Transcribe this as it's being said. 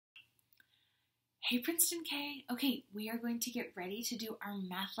Hey Princeton K. Okay, we are going to get ready to do our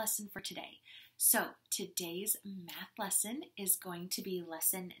math lesson for today. So today's math lesson is going to be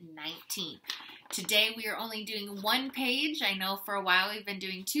lesson 19. Today we are only doing one page. I know for a while we've been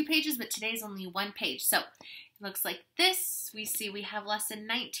doing 2 pages, but today's only 1 page. So it looks like this. We see we have lesson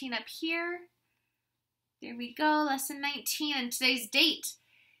 19 up here. There we go, lesson 19, and today's date.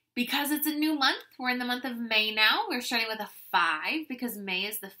 Because it's a new month, we're in the month of May now. We're starting with a 5 because May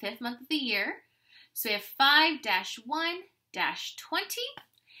is the 5th month of the year. So we have 5-1-20,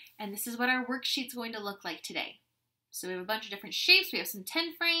 and this is what our worksheet's going to look like today. So we have a bunch of different shapes. We have some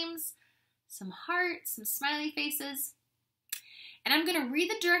 10 frames, some hearts, some smiley faces. And I'm going to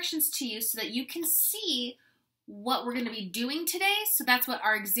read the directions to you so that you can see what we're going to be doing today. So that's what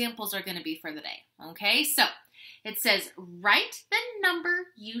our examples are going to be for the day. Okay, so it says, write the number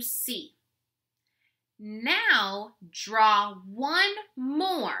you see. Now draw one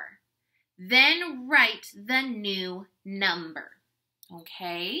more. Then write the new number.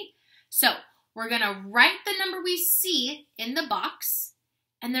 Okay? So we're going to write the number we see in the box,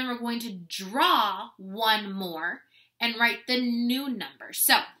 and then we're going to draw one more and write the new number.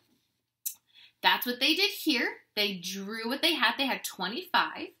 So that's what they did here. They drew what they had. They had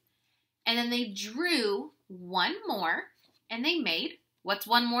 25, and then they drew one more, and they made, what's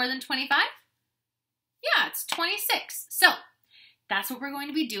one more than 25? Yeah, it's 26. So that's what we're going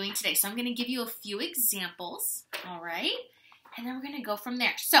to be doing today. So I'm going to give you a few examples, all right? And then we're going to go from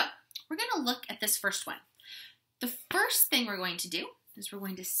there. So we're going to look at this first one. The first thing we're going to do is we're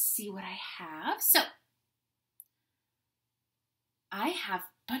going to see what I have. So I have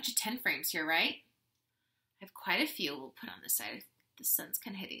a bunch of 10 frames here, right? I have quite a few. We'll put on this side. The sun's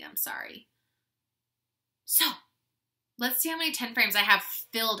kind of hitting them, sorry. So let's see how many 10 frames I have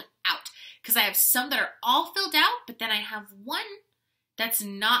filled out. Because I have some that are all filled out, but then I have one that's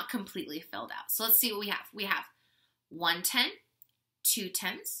not completely filled out. So let's see what we have. We have 1 10, 2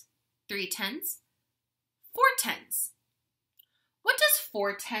 10s, 3 10s, 4 10s. What does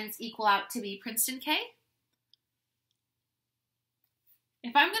 4 10s equal out to be, Princeton K?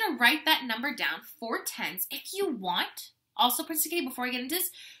 If I'm going to write that number down, 4 10s, if you want, also Princeton K, before I get into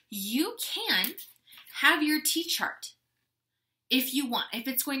this, you can have your T-chart if you want, if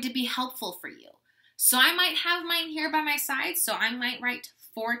it's going to be helpful for you. So I might have mine here by my side, so I might write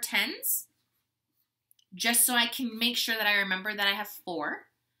 4 10s, just so I can make sure that I remember that I have 4.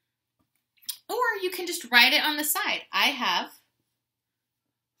 Or you can just write it on the side. I have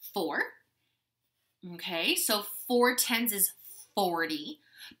 4. Okay, so 4 10s is 40.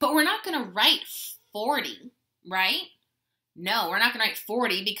 But we're not going to write 40, right? No, we're not going to write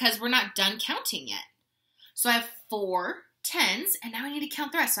 40 because we're not done counting yet. So I have 4 10s, and now I need to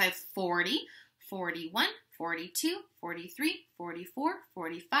count the rest. So I have 40, 41, 42, 43, 44,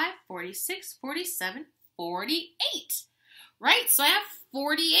 45, 46, 47, 48, right? So I have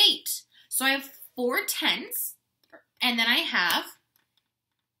 48. So I have 4 10s, and then I have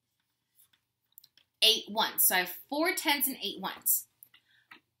 8 1s. So I have 4 10s and 8 1s.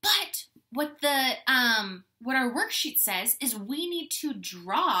 But what our worksheet says is we need to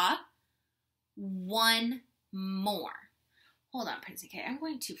draw one more. Hold on, Princeton K. I'm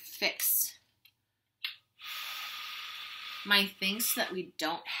going to fix my things so that we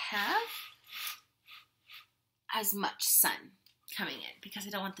don't have as much sun coming in because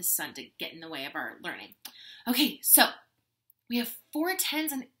I don't want the sun to get in the way of our learning. Okay, so we have 4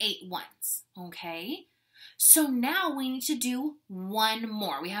 10s and 8 1s, okay? So now we need to do one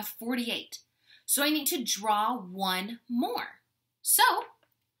more. We have 48. So I need to draw one more. So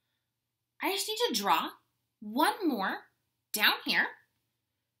I just need to draw one more down here.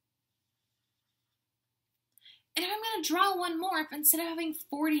 And if I'm going to draw one more, if instead of having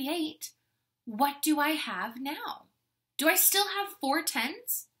 48, what do I have now? Do I still have 4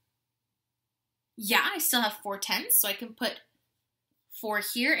 10s? Yeah, I still have 4 10s, so I can put 4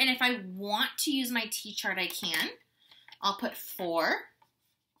 here. And if I want to use my T-chart, I can. I'll put 4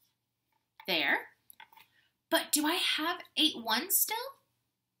 there. But do I have 8 1s still?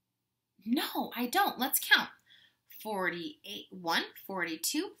 No, I don't. Let's count. 48, 1,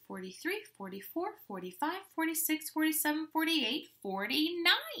 42, 43, 44, 45, 46, 47, 48,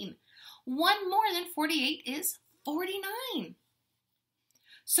 49. One more than 48 is 49.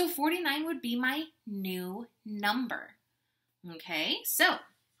 So 49 would be my new number. Okay, so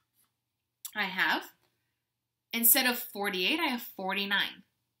I have, instead of 48, I have 49.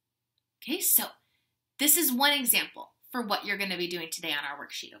 Okay, so this is one example for what you're going to be doing today on our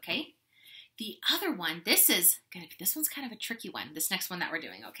worksheet, okay? The other one, this one's kind of a tricky one, this next one that we're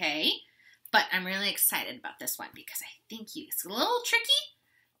doing, okay? But I'm really excited about this one because I think it's a little tricky,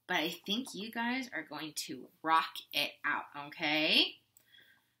 but I think you guys are going to rock it out, okay?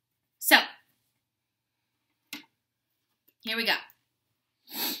 So, here we go.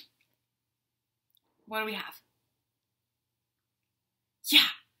 What do we have? Yeah,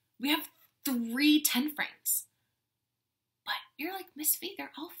 we have 3 10 frames. But you're like, Miss V,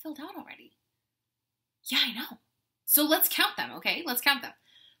 they're all filled out already. Yeah, I know. So let's count them, okay? Let's count them.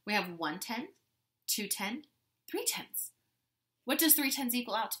 We have 1 10, 2 10, 3 10s. What does 3 10s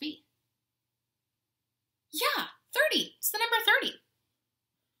equal out to be? Yeah, 30. It's the number 30.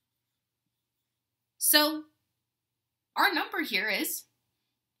 So our number here is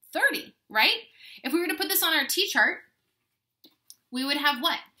 30, right? If we were to put this on our T-chart, we would have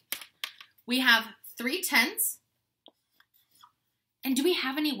what? We have 3 10s. And do we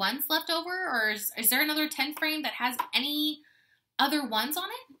have any 1s left over? Or is there another 10 frame that has any other 1s on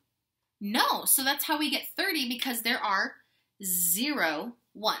it? No. So that's how we get 30, because there are 0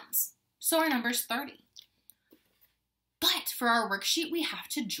 1s. So our number is 30. But for our worksheet, we have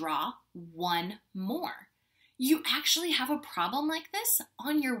to draw 1 more. You actually have a problem like this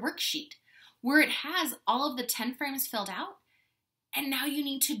on your worksheet where it has all of the 10 frames filled out, and now you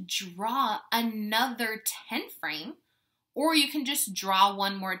need to draw another 10 frame, or you can just draw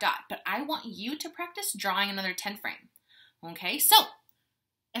 1 more dot. But I want you to practice drawing another 10 frame. Okay, so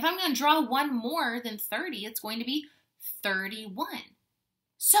if I'm going to draw 1 more than 30, it's going to be 31.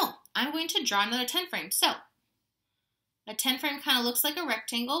 So I'm going to draw another 10 frame. So a 10 frame kind of looks like a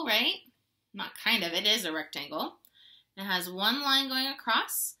rectangle, right? Not kind of, it is a rectangle. It has 1 line going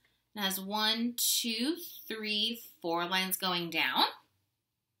across. It has 1, 2, 3, 4 lines going down.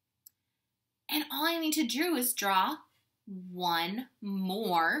 And all I need to do is draw 1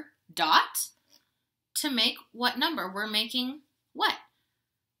 more dot to make what number? We're making what?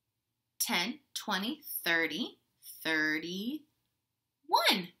 10, 20, 30, 31.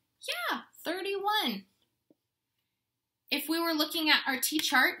 Yeah, 31. If we were looking at our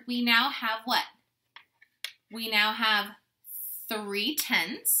T-chart, we now have what? We now have 3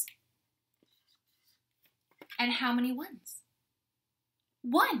 10s. And how many 1s?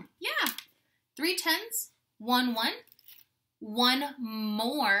 1. Yeah. 3 10s, 1 1. 1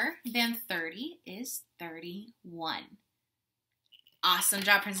 more than 30 is 31. Awesome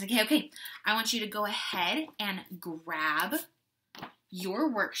job, Princess. Okay. I want you to go ahead and grab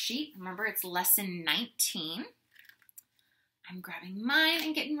your worksheet. Remember, it's lesson 19. I'm grabbing mine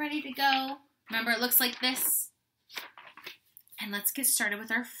and getting ready to go. Remember, it looks like this. And let's get started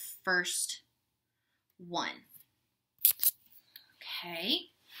with our first one.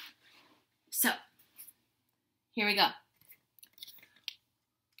 Okay. So, here we go.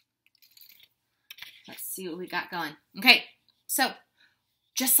 Let's see what we got going. Okay, so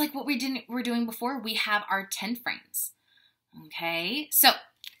just like what we're doing before, we have our 10 frames. Okay, so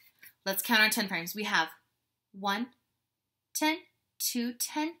let's count our 10 frames. We have 1 10, 2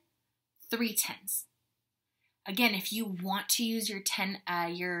 10, 3 10s. Again, if you want to use your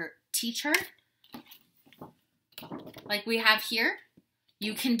T-chart like we have here,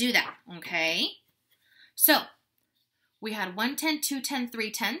 you can do that, okay? So we had 1 10, 2 10,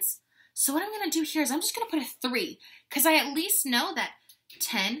 3 10s. So what I'm going to do here is I'm just going to put a 3, because I at least know that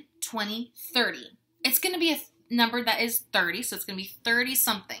 10, 20, 30. It's going to be a number that is 30, so it's going to be 30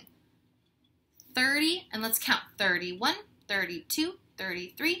 something. 30, and let's count. 31, 32,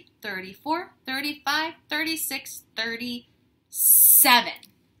 33, 34, 35, 36, 37.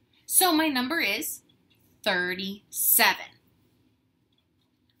 So my number is 37.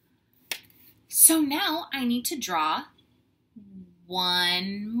 So now I need to draw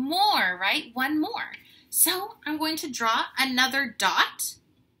 1 more, right? 1 more. So I'm going to draw another dot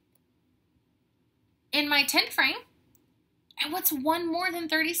in my 10 frame. And what's 1 more than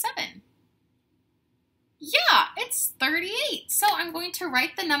 37? Yeah, it's 38. So I'm going to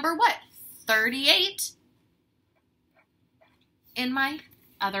write the number what? 38 in my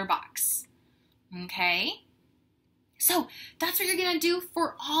other box. Okay? So that's what you're going to do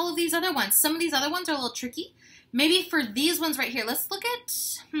for all of these other ones. Some of these other ones are a little tricky. Maybe for these ones right here, let's look at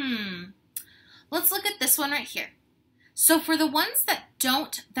this one right here. So for the ones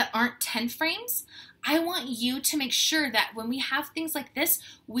that aren't 10 frames, I want you to make sure that when we have things like this,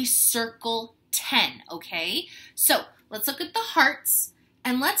 we circle 10, okay? So let's look at the hearts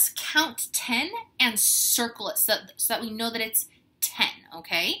and let's count 10 and circle it so that we know that it's 10,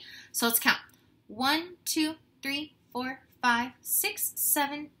 okay? So let's count. 1, 2, 3, 4, 5, 6,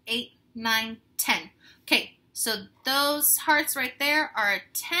 7, 8, 9, 10. Okay, so those hearts right there are a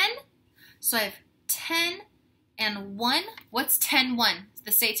 10. So I have 10 and 1. What's 10, 1?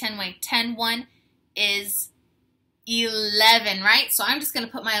 The say 10 way. 10, 1 is 11, right? So I'm just going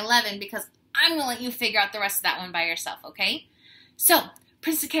to put my 11 because I'm going to let you figure out the rest of that one by yourself, okay? So,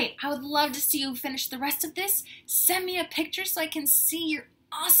 Princess Kate, I would love to see you finish the rest of this. Send me a picture so I can see your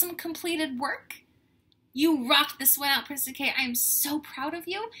awesome completed work. You rocked this one out, Princess Kate. I am so proud of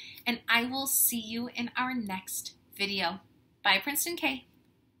you, and I will see you in our next video. Bye, Princeton K.